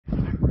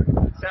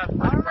Shout out to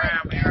Money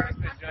Brown, man.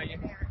 Respect Junior.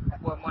 My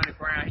boy Money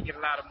Brown, he get a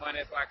lot of money,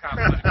 that's why I call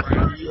him Money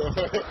Brown.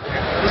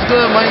 What's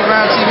good, Money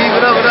Brown TV?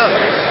 What up, what up?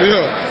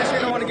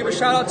 Yeah. I want to give a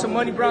shout out to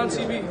Money Brown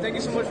TV. Thank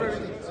you so much for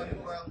everything.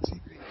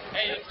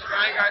 Hey, this is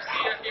Ryan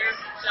Garcia here.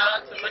 Shout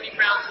out to Money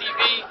Brown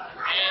TV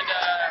and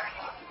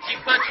keep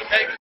punching,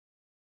 baby.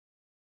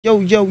 Yo,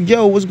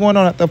 what's going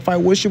on at the fight?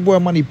 What's your boy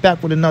Money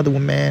back with another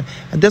one, man?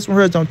 And this one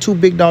here is on two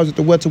big dogs at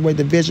the welterweight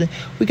division.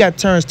 We got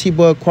Terence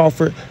T-Bug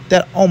Crawford,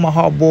 that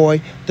Omaha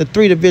boy, the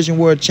 3-division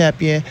world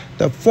champion,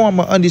 the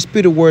former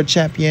undisputed world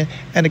champion,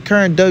 and the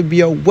current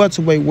WBO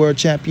welterweight world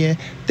champion.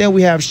 Then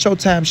we have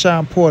Showtime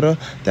Shawn Porter,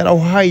 that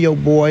Ohio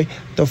boy,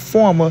 the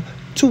former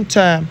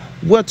two-time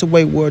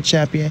welterweight world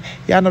champion.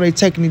 Y'all know they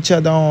taking each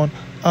other on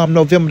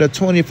November the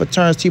 20th for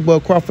Terence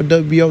T-Bug Crawford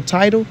WBO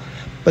title.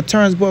 But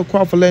Terence Bud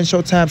Crawford letting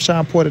Showtime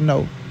Shawn Porter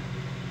know,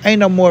 ain't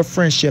no more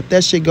friendship.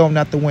 That shit going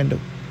out the window.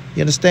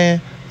 You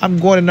understand? I'm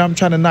going in there, I'm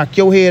trying to knock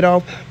your head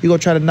off. You're going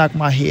to try to knock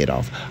my head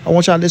off. I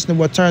want y'all to listen to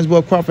what Terence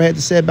Bud Crawford had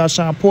to say about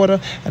Shawn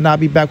Porter, and I'll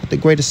be back with the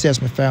great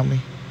assessment, family.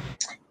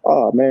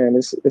 Oh, man,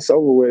 it's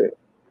over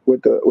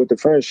with the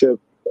friendship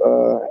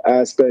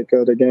aspect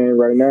of the game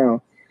right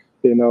now.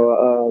 You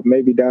know,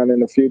 maybe down in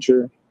the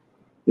future,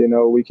 you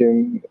know, we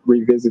can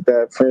revisit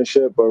that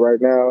friendship. But right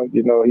now,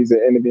 you know, he's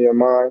an enemy of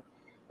mine.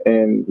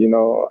 And, you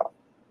know,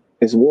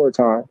 it's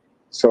wartime.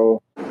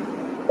 So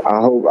I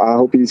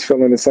hope he's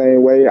feeling the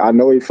same way. I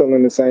know he's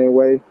feeling the same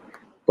way.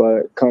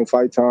 But come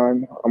fight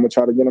time, I'm going to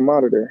try to get him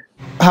out of there.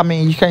 I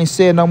mean, you can't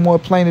say it no more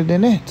plainer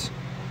than that.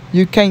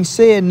 You can't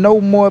say it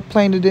no more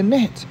plainer than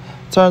that.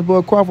 Terence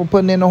Bud Crawford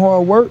putting in the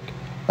hard work.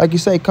 Like you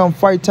say, come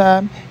fight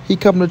time, he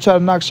coming to try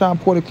to knock Shawn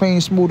Porter clean,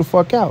 smooth the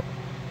fuck out.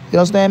 You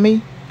understand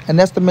me? And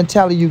that's the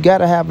mentality you got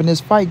to have in this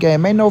fight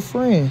game. Ain't no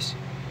friends.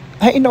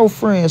 Ain't no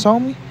friends,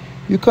 homie.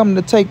 You coming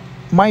to take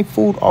my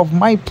food off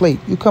my plate.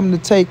 You coming to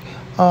take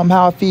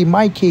how I feed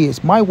my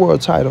kids, my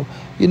world title.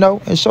 You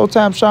know, and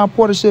Showtime Shawn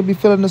Porter should be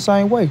feeling the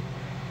same way.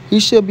 He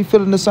should be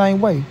feeling the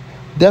same way.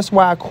 That's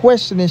why I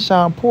questioned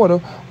Shawn Porter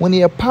when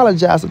he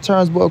apologized to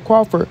Terence Bud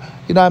Crawford,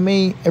 you know what I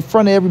mean, in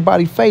front of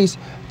everybody's face,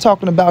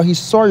 talking about he's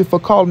sorry for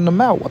calling him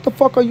out. What the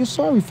fuck are you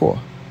sorry for?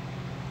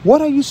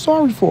 What are you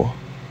sorry for?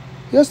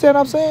 You understand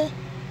what I'm saying?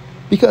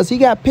 Because he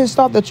got pissed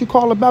off that you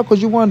called him out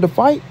because you wanted to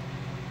fight?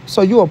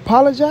 So you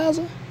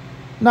apologizing?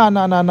 Nah,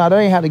 that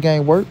ain't how the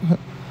game work.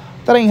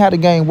 That ain't how the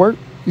game work.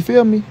 You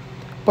feel me?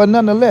 But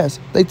nonetheless,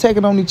 they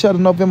taking on each other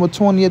November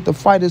 20th. The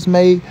fight is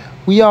made.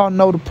 We all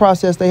know the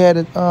process they had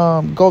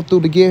to go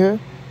through to get here. You know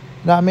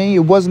what I mean? It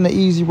wasn't an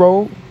easy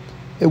road.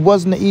 It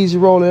wasn't an easy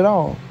road at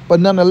all. But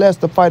nonetheless,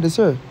 the fight is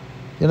here.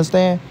 You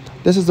understand?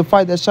 This is the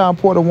fight that Shawn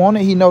Porter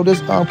wanted. He know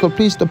this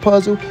completes the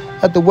puzzle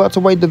at the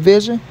welterweight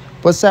division.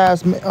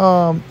 Besides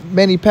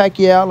Manny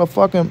Pacquiao or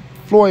fucking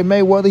Floyd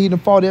Mayweather, he done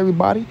fought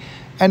everybody.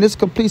 And this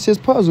completes his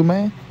puzzle,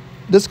 man.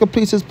 This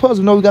completes his puzzle.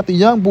 You know, we got the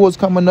young boys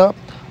coming up,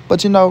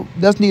 but, you know,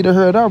 that's neither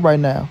here nor there right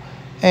now.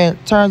 And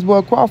Terence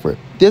Bud Crawford,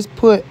 this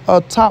put a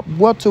top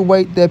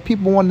welterweight that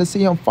people wanted to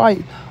see him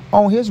fight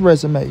on his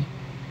resume.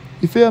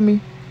 You feel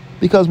me?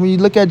 Because when you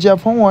look at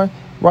Jeff Horn,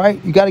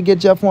 right, you got to get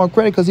Jeff Horn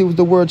credit because he was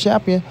the world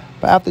champion.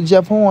 But after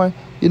Jeff Horn,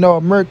 you know,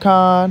 Amir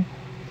Khan,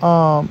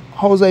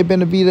 Jose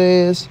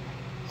Benavidez,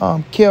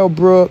 Kell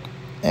Brook,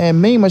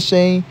 and Mean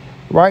Machine,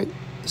 right?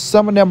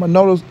 Some of them are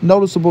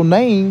noticeable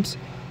names,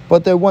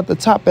 but they want the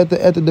top at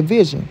the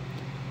division.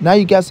 Now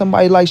you got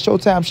somebody like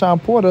Showtime Shawn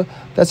Porter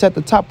that's at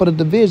the top of the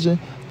division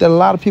that a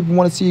lot of people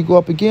want to see you go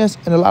up against,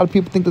 and a lot of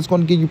people think that's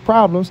going to give you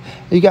problems.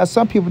 And you got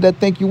some people that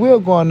think you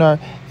will go in there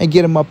and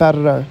get him up out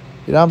of there.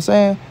 You know what I'm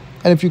saying?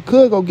 And if you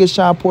could go get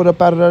Shawn Porter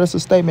up out of there, that's a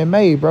statement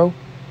made, bro.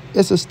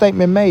 It's a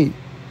statement made.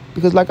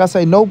 Because like I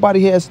say,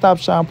 nobody has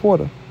stopped Shawn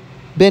Porter.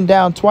 Been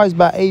down twice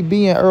by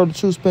AB and Earl the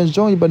True Spence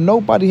Jr., but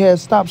nobody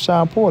has stopped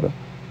Shawn Porter.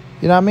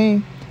 You know what I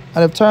mean?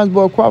 And if Terence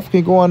Bud Crawford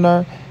can go in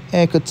there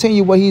and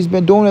continue what he's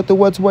been doing at the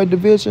welterweight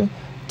division,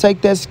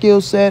 take that skill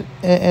set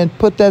and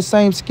put that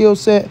same skill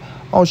set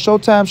on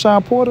Showtime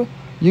Shawn Porter,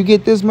 you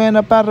get this man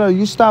up out of there,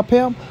 you stop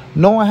him,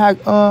 knowing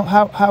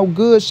how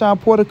good Shawn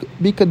Porter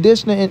be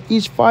conditioning in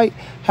each fight,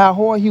 how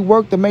hard he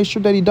worked to make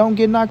sure that he don't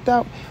get knocked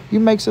out, you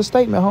make a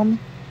statement, homie.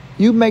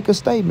 You make a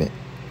statement.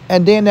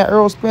 And then that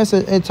Earl Spence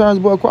and Terence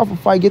Bud Crawford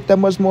fight get that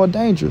much more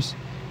dangerous.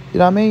 You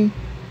know what I mean?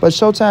 But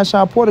Showtime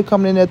Shawn Porter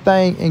coming in that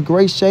thing in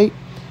great shape.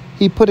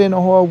 He put in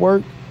the hard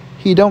work.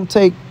 He don't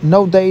take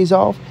no days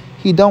off.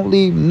 He don't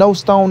leave no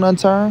stone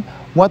unturned.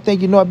 One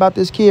thing you know about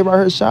this kid right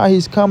here, Shawn,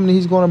 he's coming and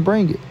he's going to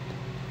bring it.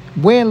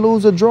 Win,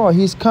 lose, or draw,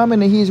 he's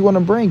coming and he's going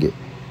to bring it.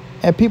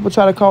 And people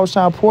try to call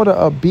Shawn Porter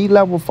a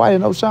B-level fighter.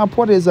 No, Shawn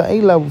Porter is an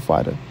A-level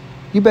fighter.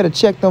 You better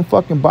check them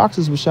fucking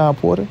boxes with Shawn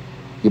Porter.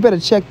 You better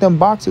check them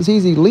boxes.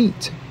 He's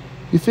elite.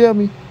 You feel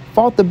me?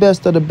 Fought the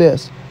best of the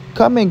best.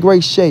 Come in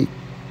great shape.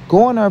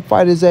 Go in there and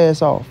fight his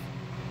ass off.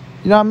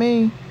 You know what I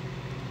mean?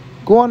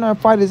 Go in there and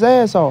fight his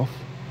ass off.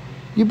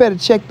 You better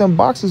check them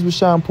boxes with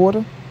Shawn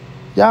Porter.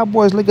 Y'all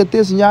boys look at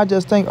this and y'all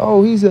just think,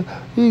 oh,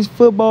 he's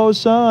football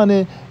Shawn,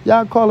 and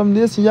y'all call him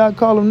this and y'all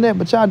call him that,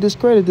 but y'all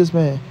discredit this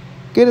man.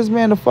 Get this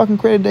man the fucking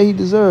credit that he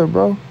deserves,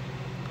 bro.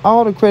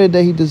 All the credit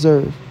that he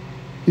deserves.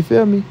 You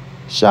feel me?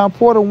 Shawn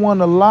Porter won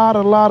a lot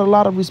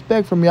of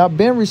respect from me. I've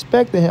been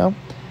respecting him.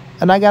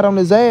 And I got on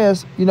his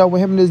ass, you know,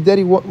 when him and his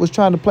daddy was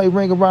trying to play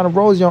Ring Around the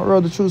Rosie on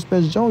Earl the True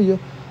Spence Jr.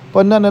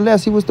 But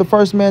nonetheless, he was the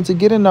first man to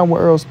get in there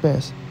with Earl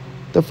Spence.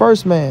 The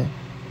first man.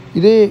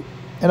 You did?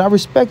 And I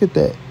respected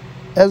that.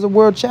 As a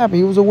world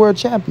champion, he was a world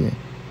champion.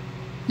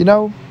 You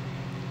know?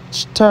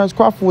 Terence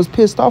Crawford was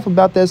pissed off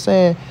about that,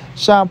 saying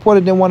Shawn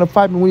Porter didn't want to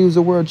fight me when he was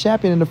a world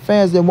champion, and the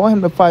fans didn't want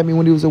him to fight me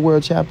when he was a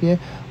world champion.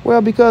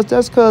 Well,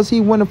 because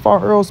he went and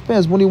fought Earl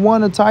Spence. When he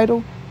won the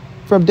title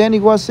from Danny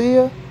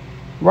Garcia,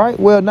 right?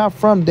 Well, not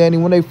from Danny.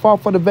 When they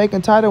fought for the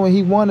vacant title and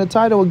he won the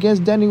title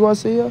against Danny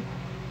Garcia,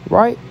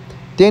 right?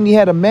 Then he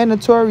had a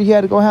mandatory. He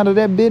had to go handle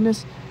that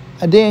business.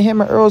 And then him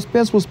and Earl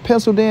Spence was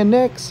penciled in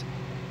next.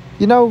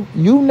 You know,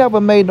 you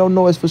never made no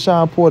noise for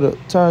Shawn Porter,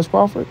 Terence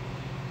Crawford.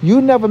 You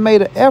never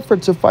made an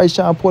effort to fight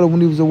Shawn Porter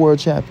when he was a world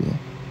champion.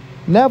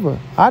 Never.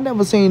 I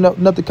never seen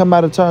nothing come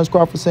out of Terence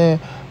Crawford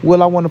saying,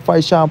 well, I want to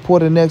fight Shawn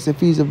Porter next if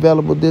he's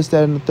available, this,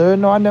 that, and the third.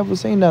 No, I never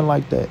seen nothing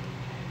like that.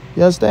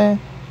 You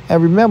understand?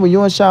 And remember,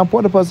 you and Shawn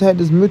Porter supposed to have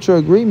this mutual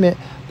agreement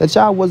that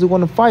y'all wasn't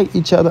going to fight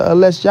each other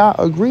unless y'all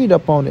agreed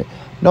upon it.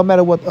 No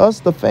matter what us,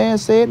 the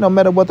fans, said, no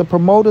matter what the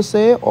promoter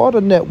said or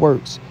the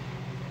networks.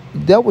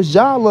 That was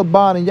y'all little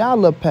bond and y'all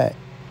little pact.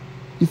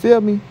 You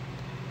feel me?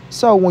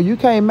 So when you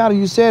came out and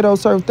you said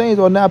those certain things,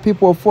 or now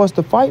people are forced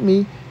to fight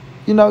me,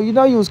 you know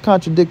you was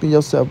contradicting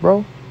yourself,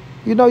 bro.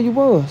 You know you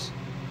was.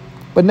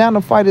 But now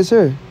the fight is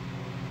here.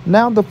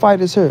 Now the fight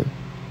is here.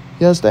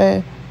 You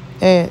understand?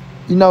 And,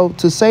 you know,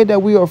 to say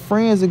that we are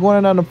friends and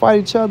going out to fight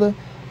each other,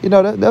 you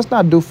know, that's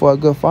not due for a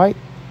good fight.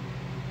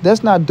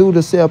 That's not due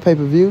to sell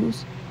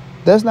pay-per-views.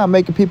 That's not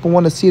making people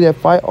want to see that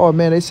fight. Oh,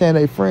 man, they saying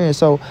they friends,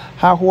 so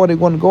how hard they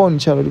going to go on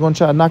each other? They're going to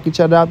try to knock each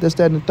other out, this,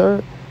 that, and the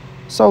third.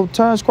 So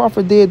Terence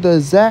Crawford did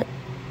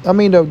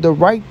the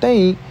right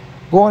thing,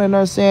 going in there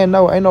and saying,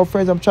 no, ain't no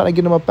friends, I'm trying to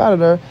get him up out of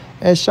there.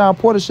 And Shawn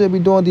Porter should be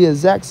doing the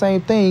exact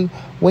same thing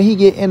when he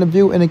get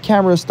interviewed and the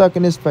camera is stuck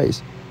in his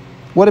face.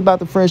 What about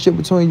the friendship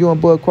between you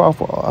and Bud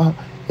Crawford?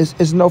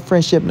 It's no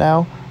friendship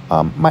now.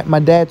 My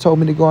dad told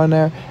me to go in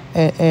there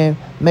and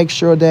make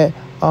sure that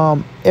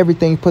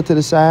everything put to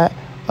the side.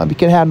 You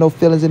can't have no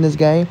feelings in this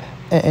game.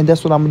 And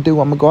that's what I'm going to do.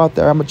 I'm going to go out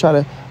there. I'm going to try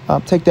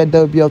to take that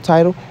WBO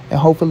title, and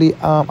hopefully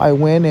I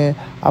win and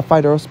I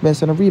fight Earl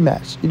Spence in a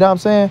rematch. You know what I'm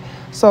saying?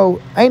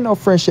 So ain't no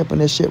friendship in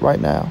this shit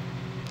right now.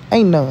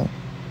 Ain't none.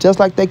 Just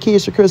like that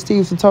kid Shakur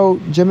Stevenson told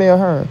Jamel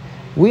Hearn,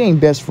 we ain't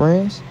best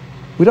friends.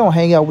 We don't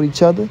hang out with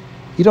each other.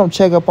 You don't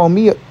check up on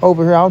me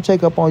over here. I don't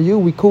check up on you.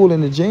 We cool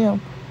in the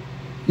gym.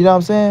 You know what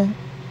I'm saying?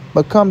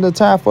 But come the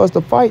time for us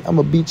to fight, I'm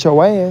going to beat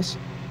your ass.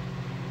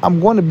 I'm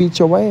going to beat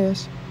your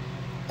ass.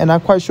 And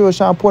I'm quite sure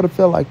Shawn Porter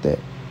felt like that.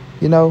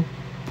 You know?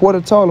 Porter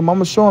told him, I'm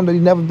going to show him that he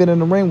never been in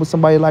the ring with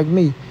somebody like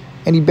me.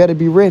 And he better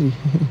be ready.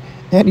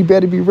 And he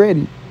better be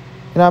ready. You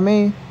know what I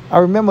mean? I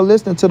remember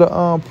listening to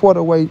the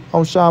Porter way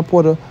on Shawn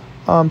Porter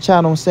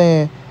channel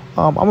saying,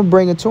 I'm going to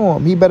bring it to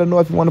him. He better know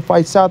if he want to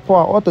fight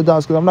Southpaw or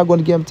Orthodox, because I'm not going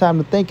to give him time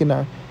to think in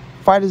there.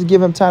 Fighters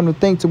give him time to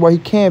think to where he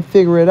can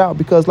figure it out,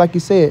 because like you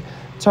said,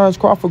 Terence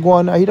Crawford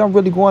going there, he don't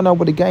really go in there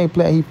with a game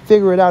plan. He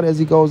figure it out as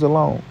he goes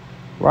along,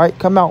 right?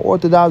 Come out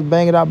Orthodox,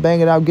 bang it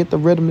out, get the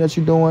rhythm that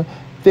you're doing,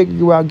 figure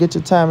you out, get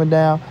your timing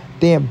down.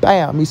 Then,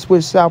 bam, he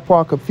switched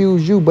Southpaw,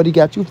 confused you, but he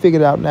got you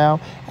figured out now,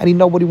 and he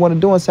know what he want to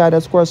do inside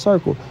that square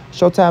circle.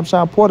 Showtime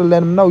Shawn Porter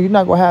let him know, you're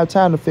not going to have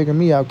time to figure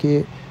me out,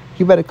 kid.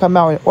 You better come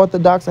out in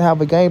Orthodox and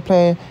have a game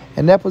plan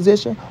in that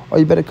position, or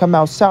you better come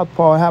out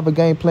Southpaw and have a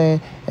game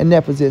plan in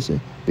that position.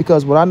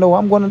 Because what I know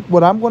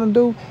what I'm gonna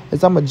do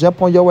is I'm gonna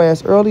jump on your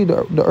ass early,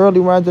 the early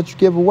rounds that you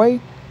give away,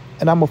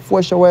 and I'm gonna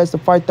force your ass to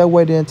fight that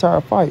way the entire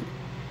fight.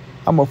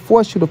 I'm gonna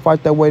force you to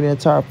fight that way the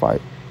entire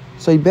fight.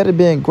 So you better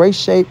be in great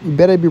shape, you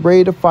better be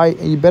ready to fight,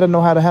 and you better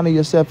know how to handle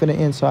yourself in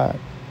the inside.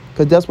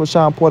 Because that's what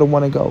Shawn Porter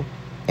want to go,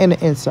 in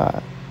the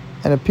inside.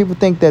 And if people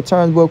think that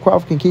Terence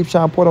Crawford can keep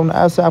Shawn Porter on the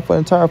outside for the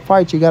entire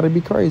fight, you got to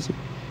be crazy.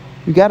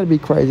 You got to be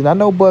crazy. And I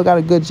know Bud got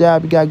a good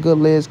job. He got good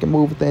legs, can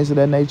move and things of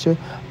that nature.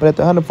 But at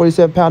the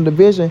 147-pound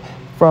division,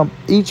 from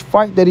each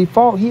fight that he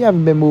fought, he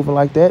haven't been moving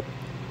like that.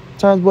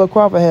 Terence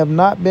Crawford have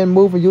not been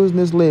moving using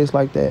his legs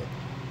like that.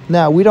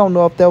 Now, we don't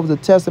know if that was a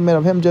testament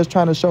of him just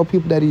trying to show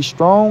people that he's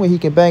strong and he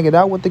can bang it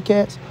out with the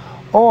cats,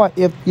 or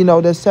if, you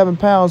know, that 7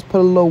 pounds put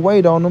a little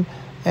weight on him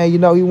and, you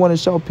know, he want to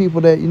show people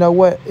that, you know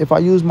what, if I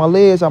use my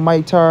legs, I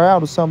might tire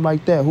out or something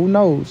like that. Who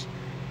knows?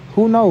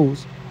 Who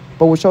knows?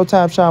 But with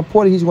Showtime Shawn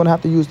Porter, he's going to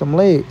have to use them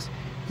legs.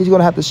 He's going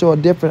to have to show a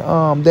different,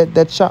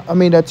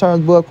 that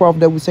Terence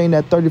Crawford that we seen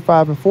at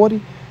 35 and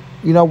 40.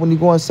 You know, when he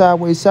going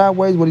sideways,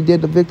 what he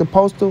did to Victor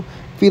Postal,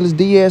 Felix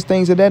Diaz,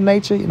 things of that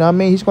nature. You know what I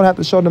mean? He's going to have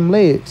to show them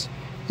legs.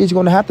 He's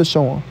going to have to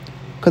show him.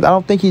 Because I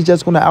don't think he's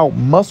just going to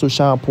out-muscle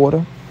Shawn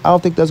Porter. I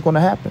don't think that's going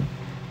to happen.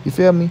 You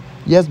feel me?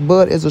 Yes,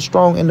 Bud is a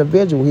strong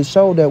individual. He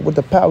showed that with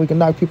the power he can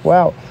knock people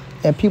out.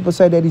 And people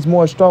say that he's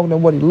more strong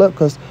than what he looked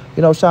because,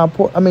 you know,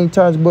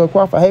 Terence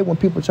Crawford, I hate when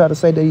people try to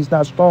say that he's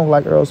not strong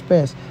like Earl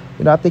Spence.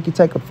 You know, I think he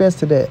take offense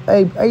to that.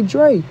 Hey,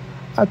 Dre,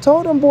 I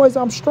told them boys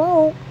I'm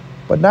strong.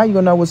 But now you're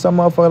going to know with some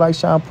motherfucker like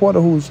Shawn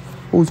Porter who's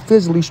who's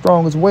physically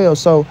strong as well.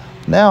 So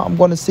now I'm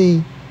going to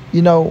see,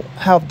 you know,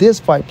 how this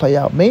fight play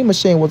out. Mean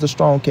Machine was a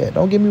strong cat.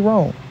 Don't get me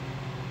wrong.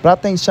 But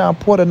I think Shawn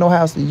Porter knows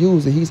how to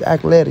use it. He's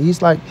athletic.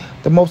 He's like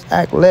the most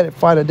athletic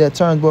fighter that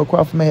Terence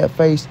Crawford may have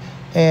faced,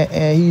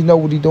 and he know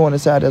what he's doing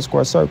inside that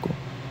square circle.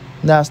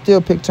 Now, I still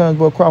pick Terence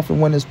Crawford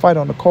to win this fight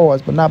on the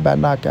cards, but not by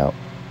knockout.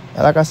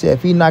 And like I said,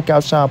 if he knock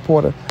out Shawn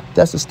Porter,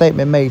 that's a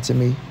statement made to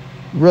me.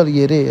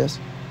 Really, it is.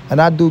 And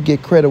I do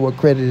get credit where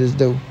credit is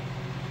due.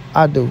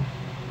 I do.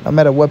 No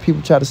matter what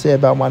people try to say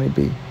about Money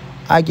B,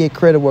 I get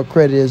credit where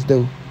credit is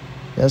due.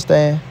 You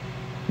understand?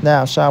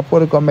 Now, Shawn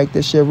Porter going to make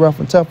this shit rough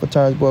and tough for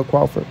Terence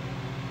Crawford.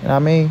 You know what I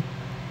mean?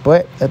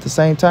 But at the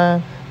same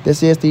time,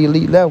 this is the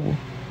elite level.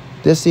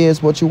 This is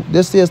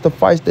the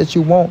fights that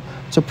you want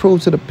to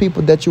prove to the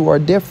people that you are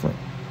different.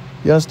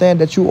 You understand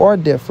that you are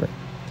different.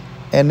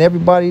 And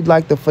everybody,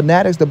 like the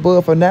fanatics, the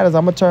Bud fanatics,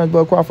 I'm a Terence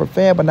Crawford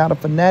fan, but not a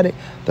fanatic.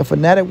 The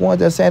fanatic ones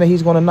that saying that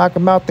he's going to knock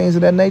him out, things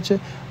of that nature,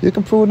 you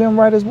can prove them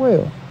right as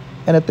well.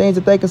 And the things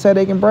that they can say,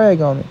 they can brag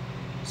on it.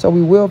 So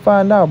we will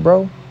find out,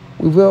 bro.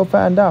 We will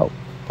find out.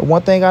 But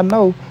one thing I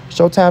know,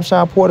 Showtime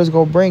Shawn Porter's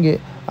going to bring it.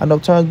 I know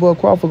Terence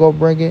Crawford going to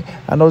bring it.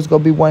 I know it's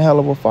going to be one hell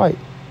of a fight.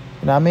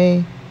 You know what I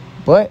mean?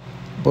 But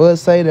Bud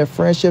say that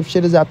friendship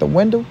shit is out the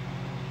window.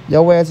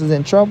 Your ass is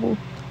in trouble.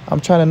 I'm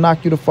trying to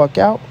knock you the fuck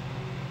out.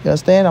 You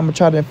understand? I'm going to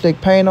try to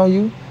inflict pain on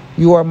you.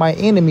 You are my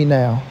enemy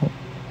now.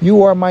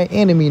 You are my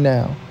enemy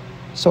now.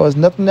 So there's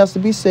nothing else to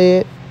be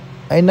said.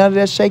 Ain't none of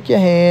that shake your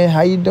hand.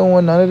 How you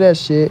doing? None of that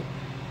shit.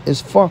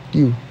 It's fuck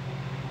you.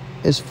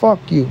 It's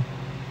fuck you.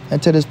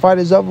 Until this fight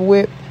is over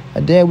with,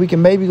 and then we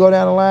can maybe go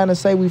down the line and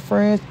say we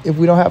friends if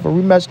we don't have a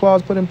rematch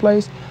clause put in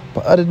place.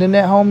 But other than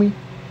that, homie,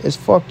 it's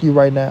fuck you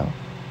right now.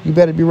 You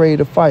better be ready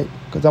to fight,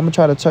 because I'm going to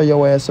try to tear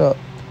your ass up.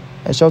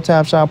 And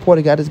Showtime Shawn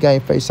Porter got his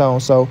game face on.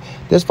 So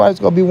this fight is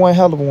going to be one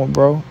hell of a one,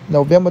 bro.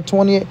 November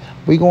 20th,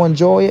 we going to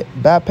enjoy it.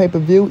 Buy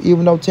pay-per-view.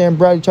 Even though Tim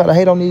Bradley try to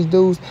hate on these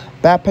dudes,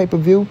 buy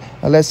pay-per-view,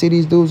 and let's see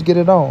these dudes get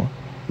it on.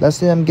 Let's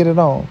see them get it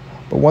on.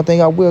 But one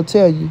thing I will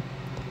tell you,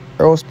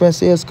 Errol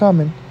Spence is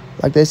coming.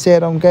 Like they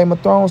said on Game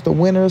of Thrones, the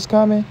winner is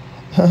coming.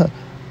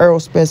 Errol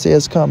Spence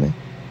is coming.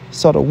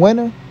 So the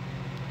winner,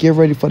 get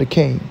ready for the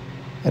king.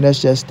 And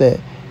that's just that.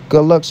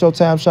 Good luck,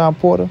 Showtime Shawn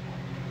Porter.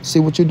 See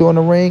what you do in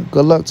the ring.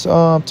 Good luck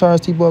to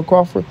Terence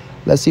Crawford.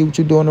 Let's see what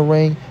you do in the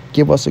ring.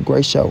 Give us a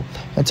great show.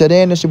 Until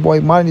then, it's your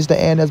boy Money. It's the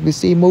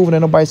NSBC moving.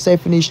 Ain't nobody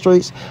safe in these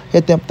streets.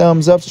 Hit them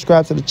thumbs up.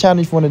 Subscribe to the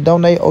channel if you want to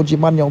donate. OG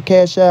Money on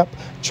Cash App.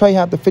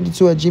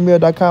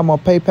 TreyHunter52@gmail.com on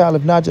PayPal.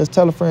 If not, just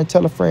tell a friend.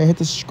 Hit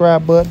the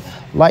subscribe button.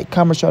 Like,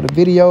 comment, share the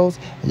videos.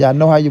 And y'all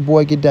know how your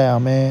boy get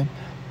down, man.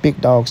 Big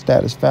dog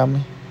status,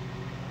 family.